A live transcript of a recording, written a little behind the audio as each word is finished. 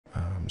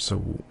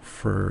So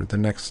for the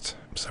next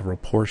several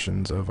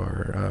portions of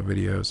our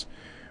videos,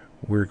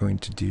 we're going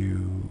to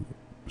do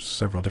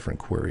several different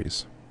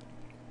queries.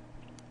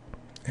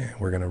 And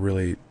we're going to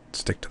really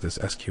stick to this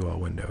SQL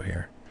window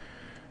here.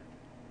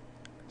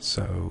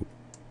 So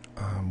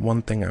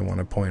one thing I want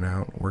to point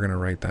out, we're going to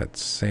write that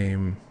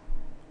same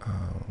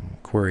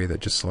query that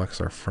just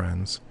selects our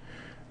friends,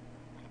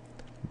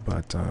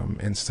 but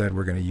instead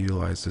we're going to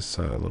utilize this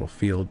little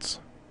fields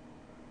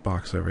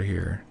box over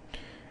here.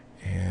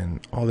 And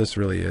all this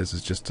really is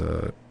just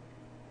a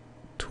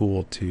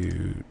tool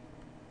to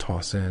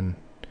toss in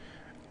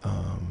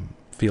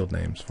field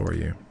names for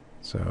you.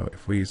 So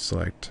if we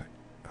select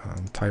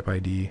type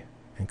ID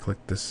and click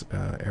this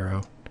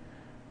arrow,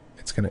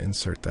 it's going to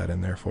insert that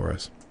in there for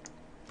us.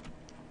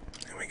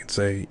 And we can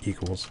say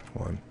equals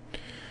 1.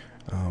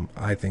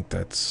 I think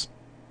that's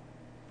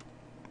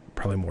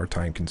probably more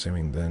time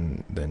consuming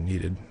than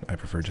needed. I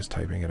prefer just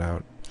typing it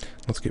out.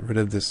 Let's get rid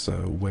of this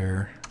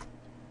where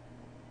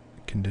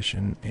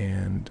condition,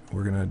 and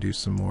we're going to do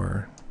some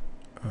more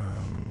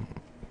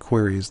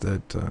queries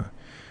that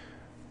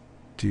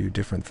do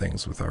different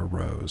things with our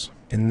rows.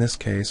 In this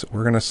case,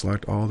 we're going to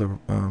select all the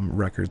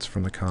records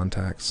from the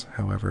contacts.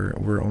 However,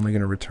 we're only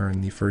going to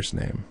return the first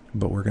name,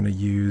 but we're going to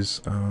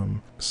use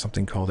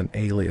something called an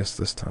alias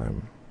this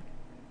time.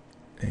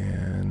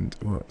 And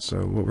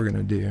so what we're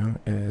going to do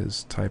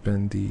is type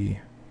in the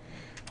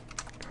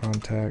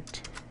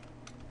contact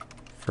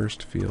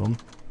first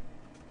field,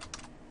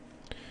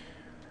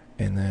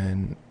 and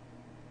then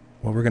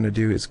what we're going to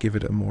do is give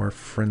it a more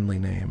friendly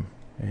name.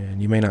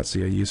 And you may not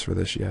see a use for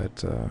this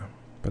yet,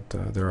 but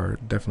there are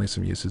definitely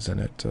some uses in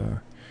it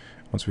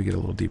once we get a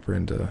little deeper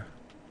into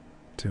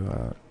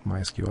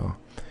MySQL.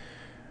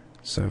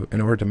 So in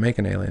order to make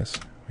an alias,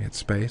 we hit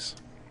space,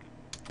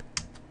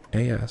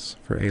 AS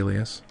for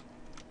alias,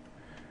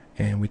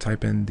 and we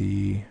type in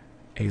the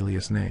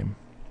alias name.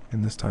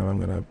 And this time I'm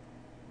going to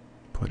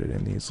put it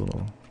in these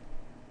little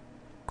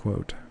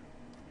quote.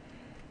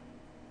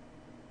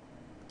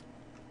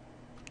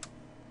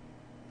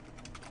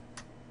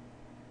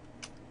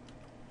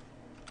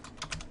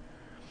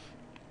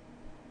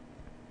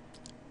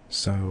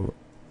 So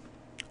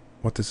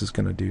what this is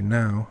going to do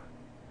now,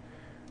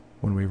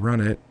 when we run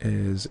it,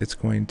 is it's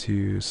going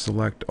to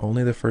select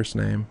only the first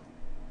name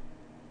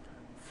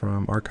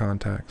from our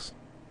contacts.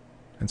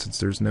 And since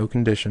there's no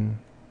condition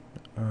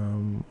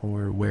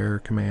or where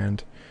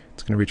command,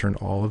 it's going to return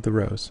all of the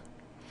rows.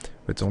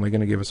 It's only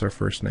going to give us our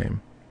first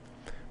name.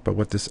 But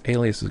what this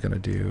alias is going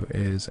to do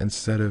is,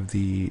 instead of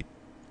the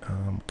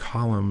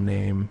column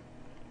name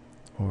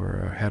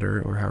or a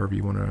header, or however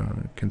you want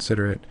to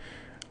consider it,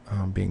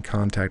 being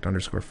contact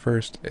underscore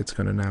first, it's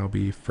going to now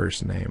be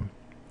first name.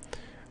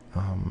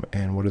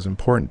 And what is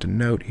important to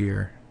note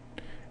here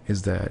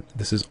is that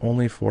this is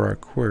only for our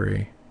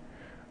query,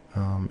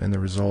 and the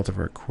result of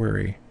our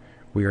query.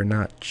 We are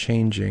not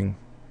changing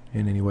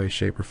in any way,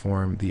 shape, or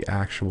form the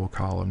actual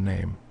column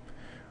name.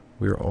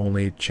 We are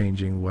only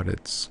changing what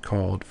it's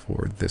called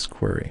for this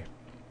query.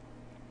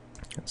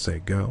 Let's say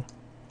go,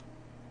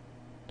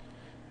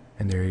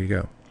 and there you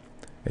go.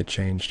 It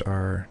changed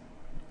our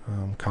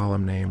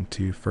column name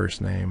to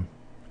first name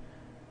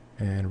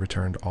and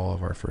returned all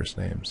of our first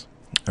names.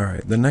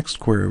 Alright, the next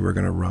query we're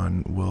going to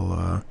run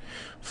will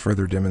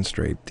further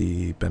demonstrate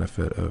the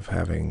benefit of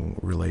having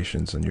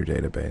relations in your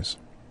database.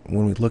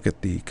 When we look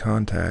at the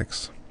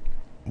contacts,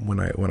 when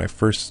I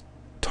first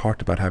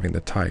talked about having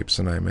the types,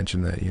 and I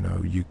mentioned that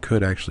you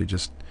could actually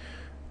just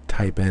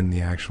type in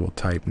the actual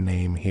type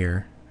name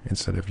here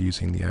instead of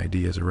using the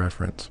ID as a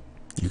reference.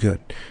 You could,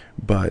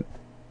 but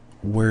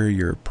where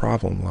your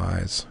problem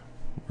lies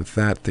with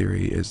that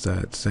theory is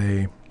that,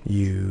 say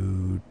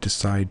you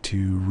decide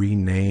to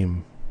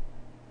rename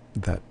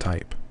that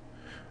type.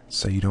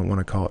 Say you don't want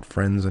to call it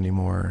friends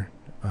anymore,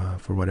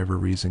 for whatever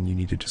reason you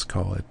need to just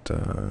call it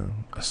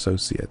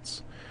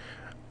associates.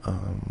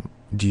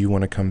 Do you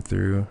want to come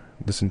through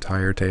this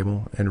entire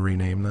table and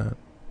rename that?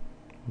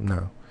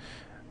 No.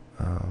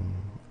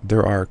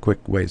 There are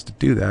quick ways to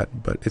do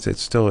that, but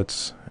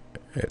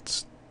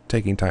it's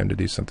taking time to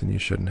do something you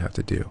shouldn't have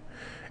to do.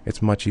 It's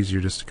much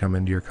easier just to come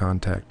into your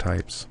contact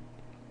types,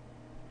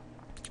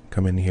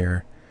 come in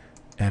here,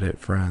 edit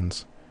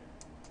friends,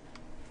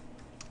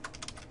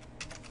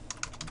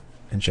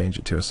 and change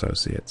it to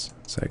associates.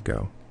 Say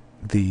go.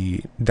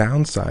 The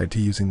downside to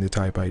using the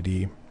type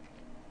ID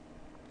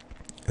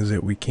is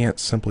that we can't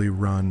simply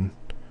run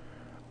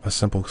a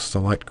simple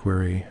select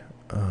query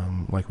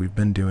like we've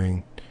been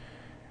doing.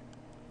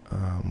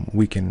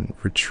 We can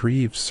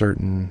retrieve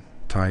certain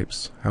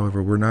types,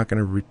 however we're not going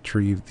to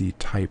retrieve the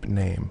type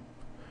name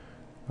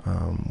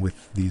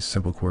with these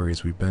simple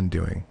queries we've been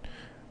doing.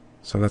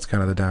 So that's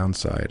kind of the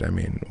downside. I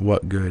mean,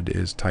 what good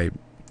is type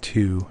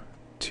 2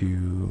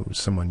 to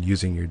someone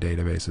using your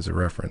database as a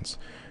reference?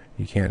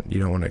 You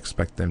don't want to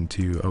expect them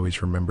to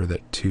always remember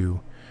that 2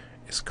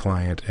 is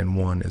client and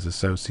 1 is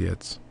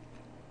associates.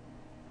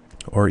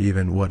 Or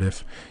even, what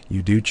if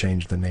you do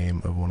change the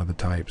name of one of the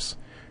types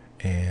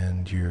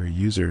and your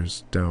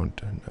users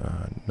don't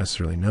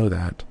necessarily know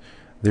that?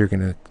 they're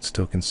going to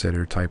still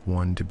consider type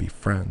 1 to be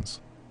friends,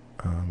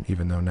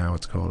 even though now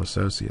it's called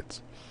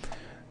associates.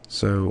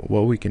 So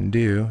what we can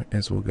do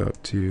is we'll go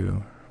up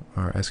to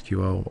our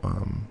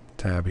SQL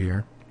tab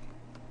here,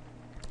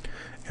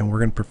 and we're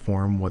going to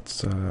perform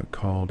what's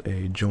called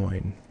a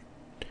join.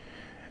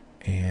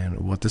 And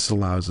what this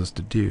allows us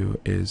to do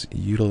is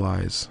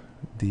utilize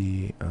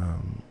the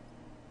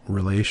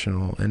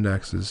relational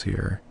indexes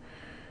here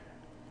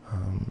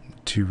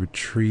to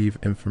retrieve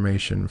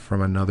information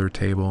from another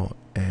table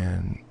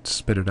and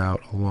spit it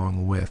out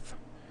along with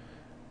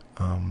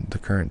the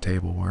current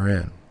table we're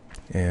in.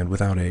 And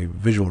without a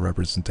visual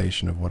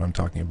representation of what I'm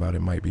talking about,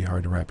 it might be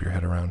hard to wrap your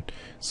head around.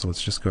 So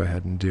let's just go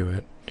ahead and do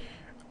it.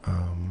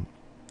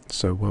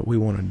 So what we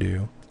want to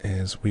do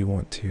is we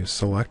want to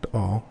select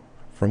all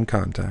from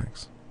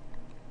contacts.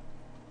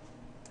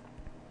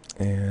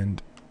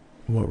 And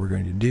what we're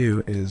going to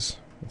do is,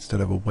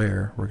 instead of a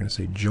where, we're going to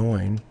say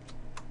join.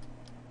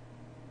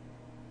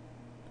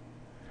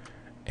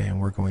 And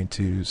we're going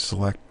to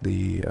select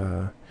the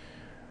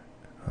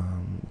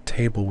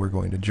table we're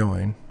going to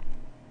join.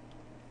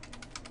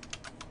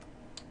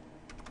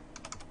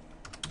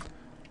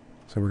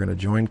 So we're going to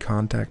join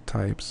contact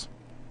types.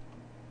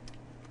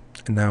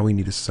 And now we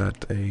need to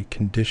set a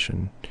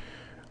condition.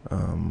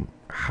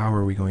 How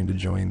are we going to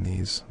join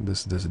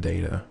this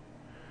data?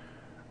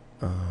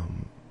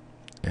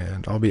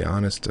 And I'll be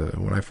honest,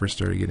 when I first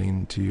started getting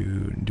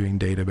into doing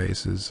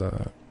databases,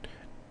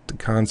 the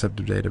concept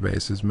of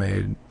databases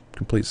made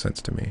complete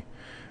sense to me.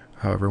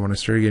 However, when I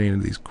started getting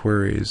into these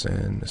queries,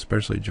 and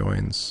especially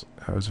joins,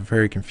 I was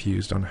very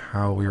confused on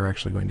how we were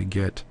actually going to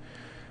get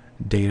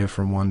data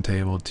from one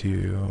table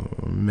to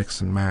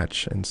mix and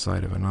match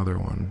inside of another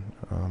one.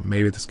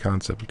 Maybe this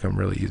concept will become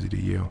really easy to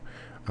you.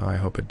 I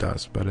hope it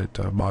does, but it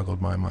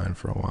boggled my mind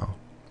for a while.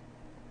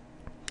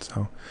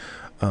 So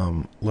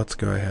let's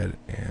go ahead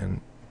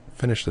and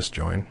finish this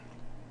join.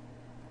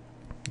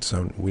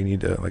 So we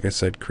need to, like I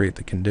said, create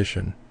the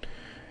condition,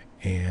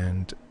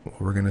 and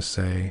we're going to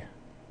say,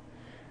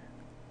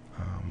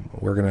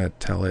 we're going to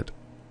tell it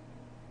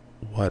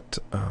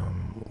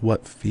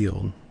what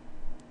field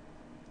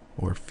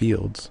or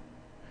fields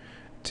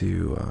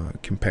to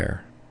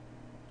compare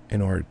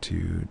in order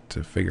to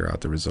figure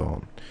out the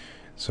result.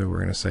 So we're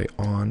going to say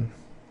on,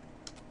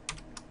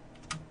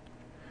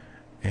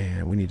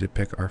 and we need to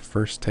pick our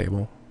first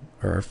table,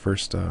 or our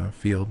first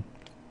field.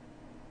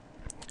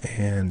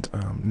 And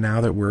now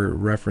that we're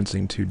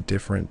referencing two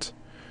different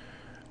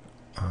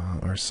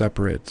or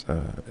separate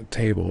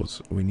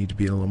tables, we need to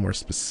be a little more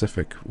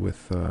specific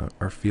with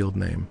our field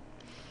name,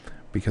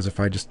 because if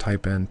I just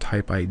type in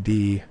type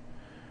ID,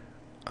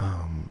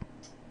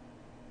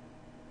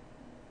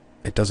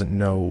 it doesn't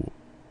know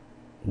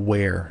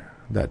where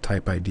that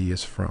type ID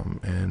is from,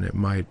 and it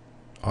might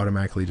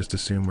automatically just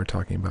assume we're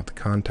talking about the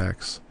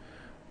contacts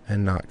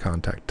and not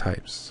contact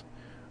types,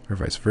 or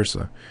vice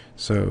versa.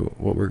 So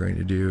what we're going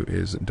to do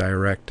is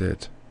direct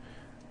it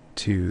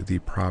to the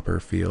proper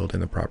field in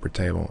the proper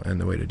table, and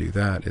the way to do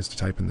that is to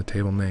type in the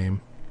table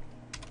name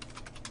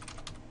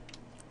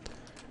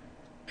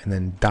and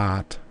then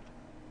dot,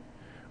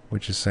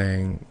 which is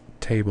saying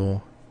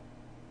table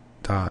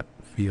dot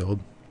field.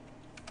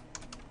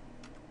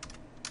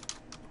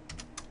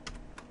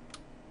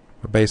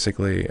 But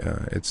basically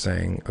it's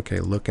saying, okay,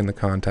 look in the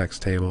contacts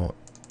table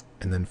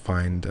and then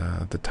find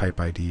the type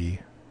ID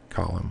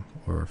column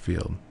or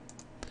field.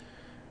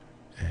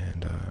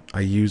 And I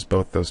use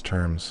both those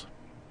terms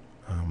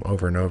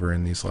over and over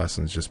in these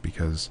lessons, just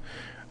because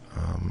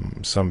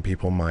some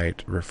people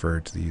might refer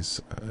to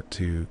these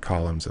to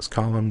columns as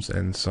columns,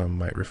 and some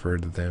might refer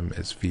to them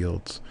as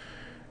fields.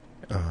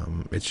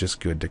 It's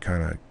just good to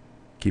kind of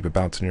keep it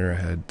bouncing in your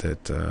head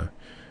that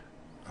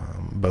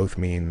both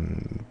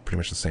mean pretty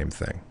much the same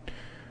thing.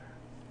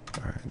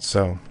 Alright,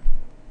 so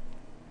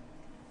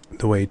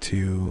the way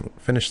to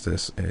finish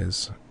this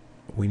is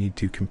we need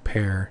to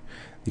compare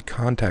the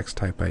contacts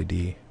type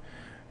ID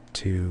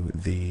to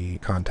the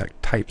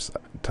contact types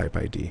type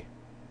ID.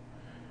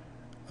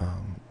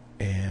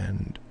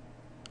 And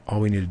all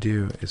we need to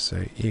do is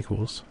say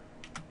equals.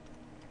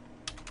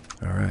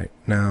 Alright,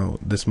 now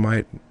this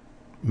might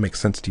make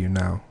sense to you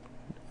now.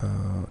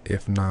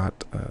 If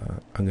not,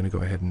 I'm going to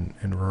go ahead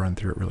and run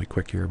through it really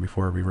quick here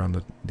before we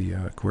run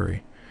the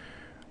query.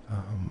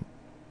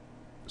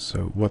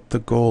 So what the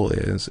goal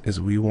is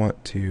we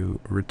want to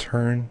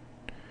return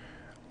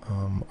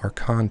our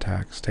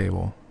contacts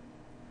table,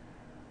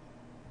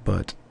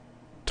 but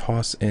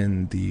toss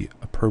in the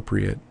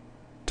appropriate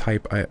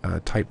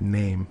type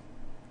name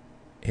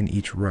in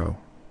each row,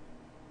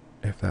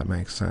 if that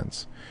makes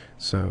sense.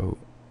 So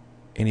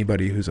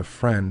anybody who's a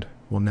friend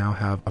will now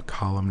have a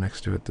column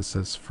next to it that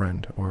says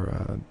friend,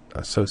 or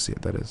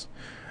associate, that is.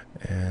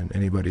 And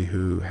anybody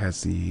who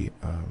has the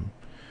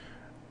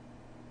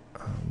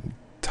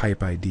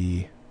type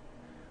ID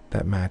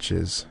that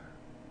matches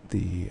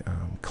the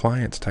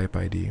client's type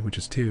ID, which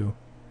is 2,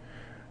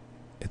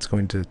 it's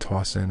going to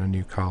toss in a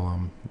new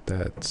column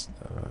that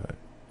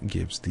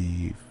gives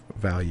the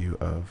value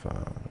of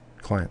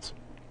clients.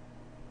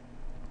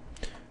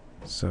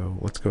 So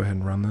let's go ahead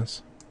and run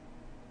this.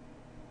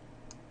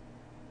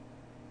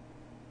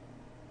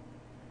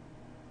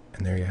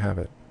 And there you have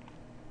it.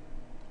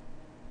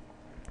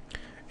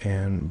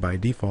 And by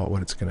default,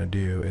 what it's going to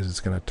do is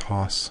it's going to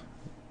toss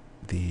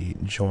the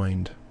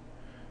joined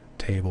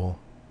table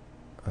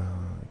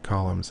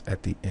columns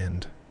at the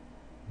end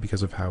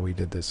because of how we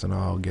did this, and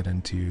I'll get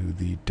into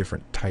the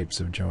different types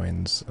of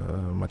joins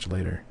much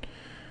later.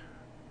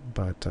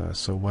 But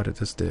so what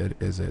this did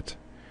is it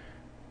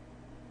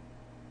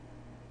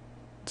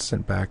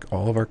sent back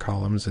all of our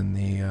columns in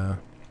the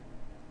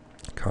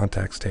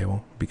contacts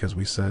table because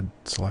we said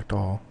select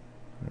all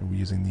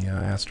using the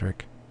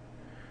asterisk,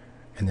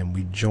 and then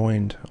we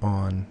joined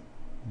on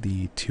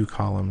the two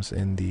columns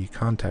in the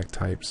contact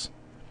types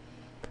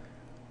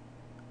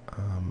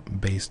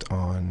based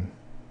on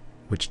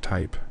which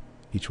type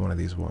each one of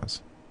these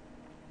was.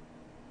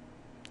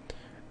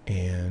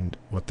 And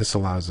what this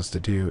allows us to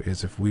do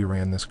is if we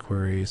ran this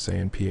query, say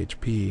in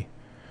PHP,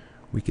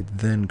 we could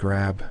then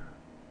grab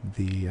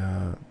the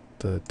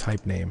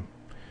type name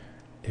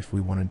if we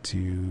wanted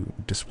to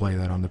display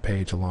that on the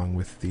page along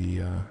with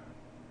the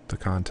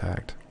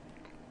contact.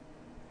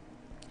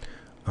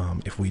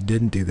 If we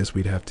didn't do this,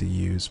 we'd have to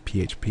use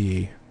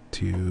PHP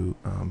to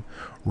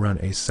run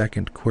a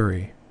second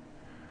query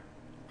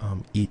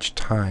each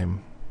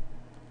time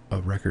a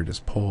record is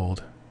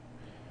pulled,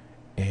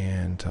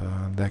 and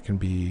that can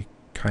be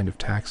kind of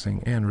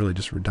taxing and really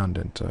just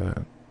redundant.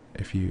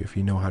 If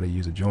you know how to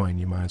use a join,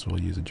 you might as well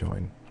use a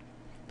join.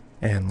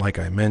 And like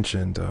I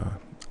mentioned,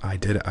 I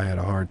had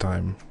a hard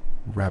time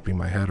wrapping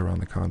my head around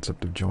the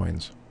concept of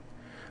joins.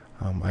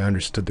 I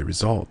understood the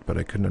result, but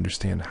I couldn't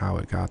understand how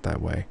it got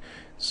that way.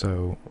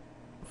 So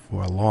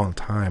for a long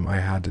time, I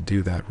had to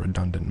do that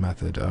redundant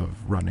method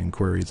of running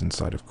queries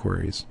inside of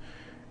queries.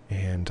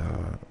 And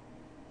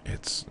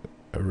it's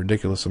a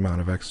ridiculous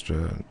amount of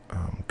extra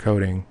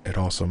coding. It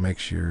also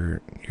makes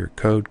your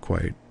code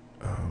quite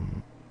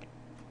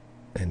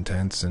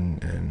intense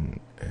and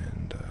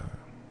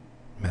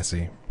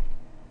messy.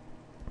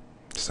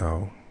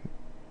 So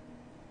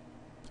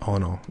all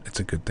in all,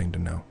 it's a good thing to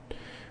know.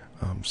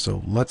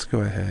 So let's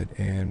go ahead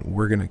and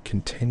we're going to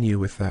continue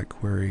with that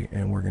query,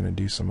 and we're going to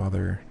do some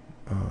other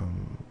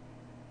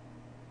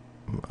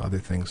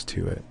things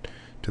to it,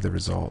 to the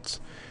results.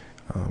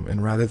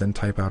 And rather than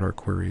type out our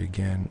query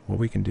again, what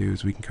we can do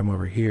is we can come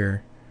over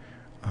here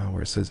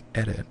where it says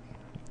edit,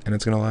 and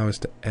it's going to allow us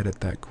to edit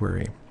that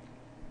query.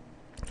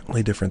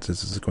 Only difference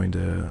is it's going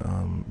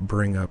to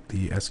bring up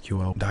the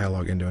SQL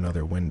dialog into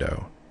another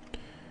window,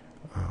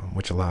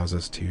 which allows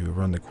us to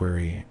run the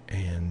query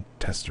and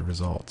test the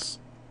results.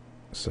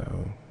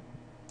 So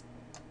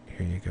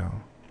here you go.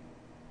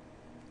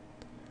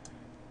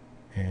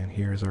 And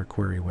here's our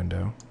query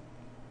window.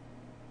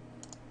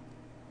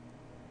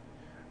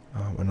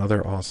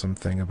 Another awesome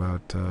thing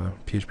about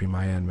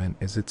PHP-MyAdmin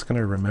is it's going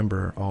to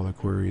remember all the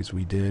queries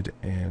we did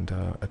and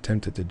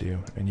attempted to do.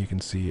 And you can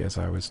see as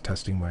I was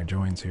testing my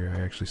joins here,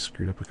 I actually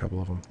screwed up a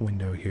couple of them.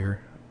 Window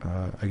here.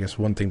 I guess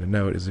one thing to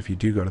note is if you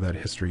do go to that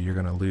history, you're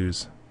going to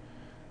lose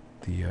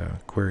the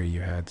query you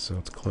had. So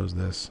let's close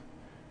this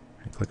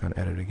and click on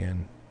edit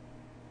again.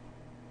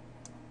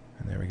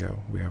 And there we go.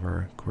 We have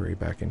our query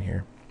back in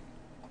here.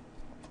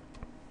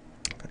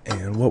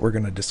 And what we're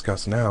going to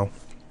discuss now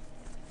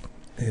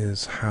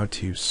is how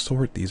to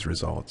sort these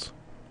results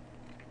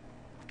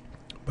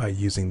by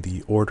using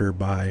the order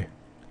by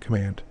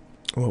command.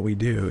 What we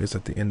do is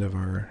at the end of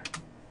our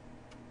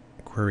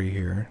query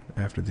here,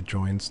 after the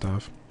join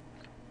stuff,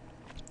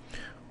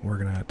 we're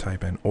going to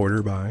type in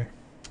order by,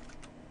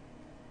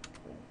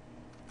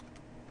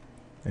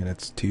 and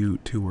it's two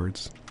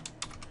words,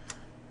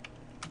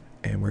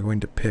 and we're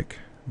going to pick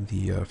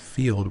the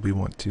field we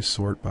want to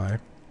sort by.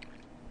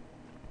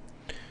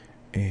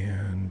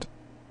 And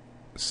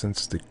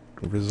since the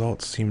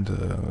results seem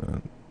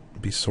to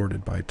be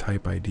sorted by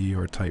type ID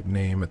or type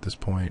name at this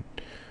point,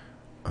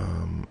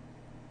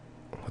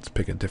 let's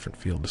pick a different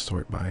field to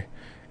sort by,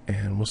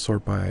 and we'll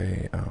sort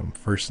by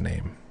first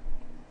name.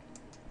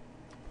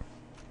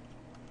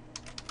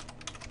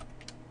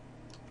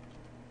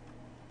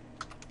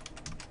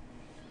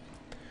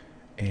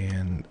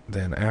 And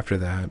then after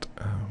that,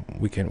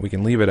 we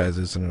can leave it as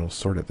is, and it'll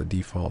sort at the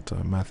default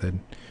method.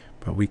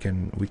 But we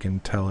can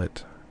tell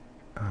it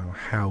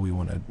how we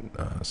want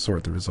to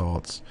sort the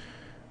results,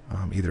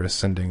 either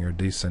ascending or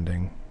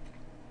descending.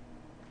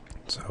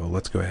 So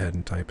let's go ahead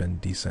and type in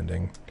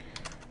descending,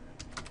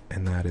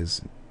 and that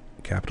is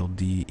capital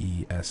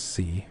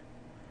D-E-S-C,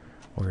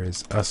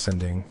 whereas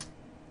ascending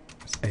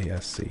is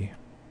A-S-C.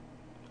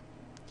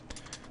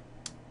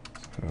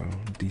 So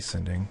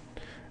descending.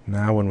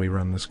 Now when we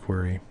run this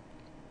query,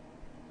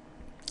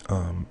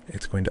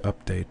 it's going to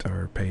update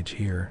our page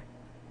here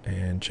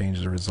and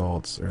change the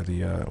results, or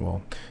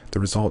the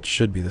results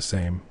should be the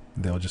same,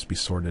 they'll just be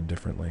sorted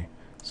differently.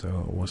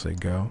 So we'll say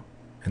go,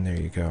 and there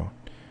you go.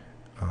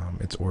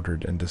 It's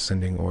ordered in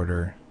descending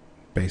order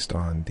based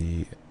on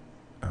the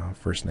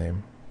first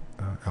name,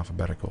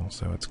 alphabetical,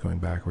 so it's going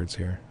backwards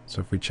here.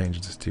 So if we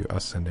change this to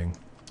ascending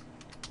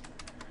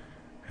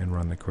and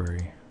run the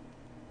query,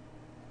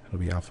 it'll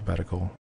be alphabetical.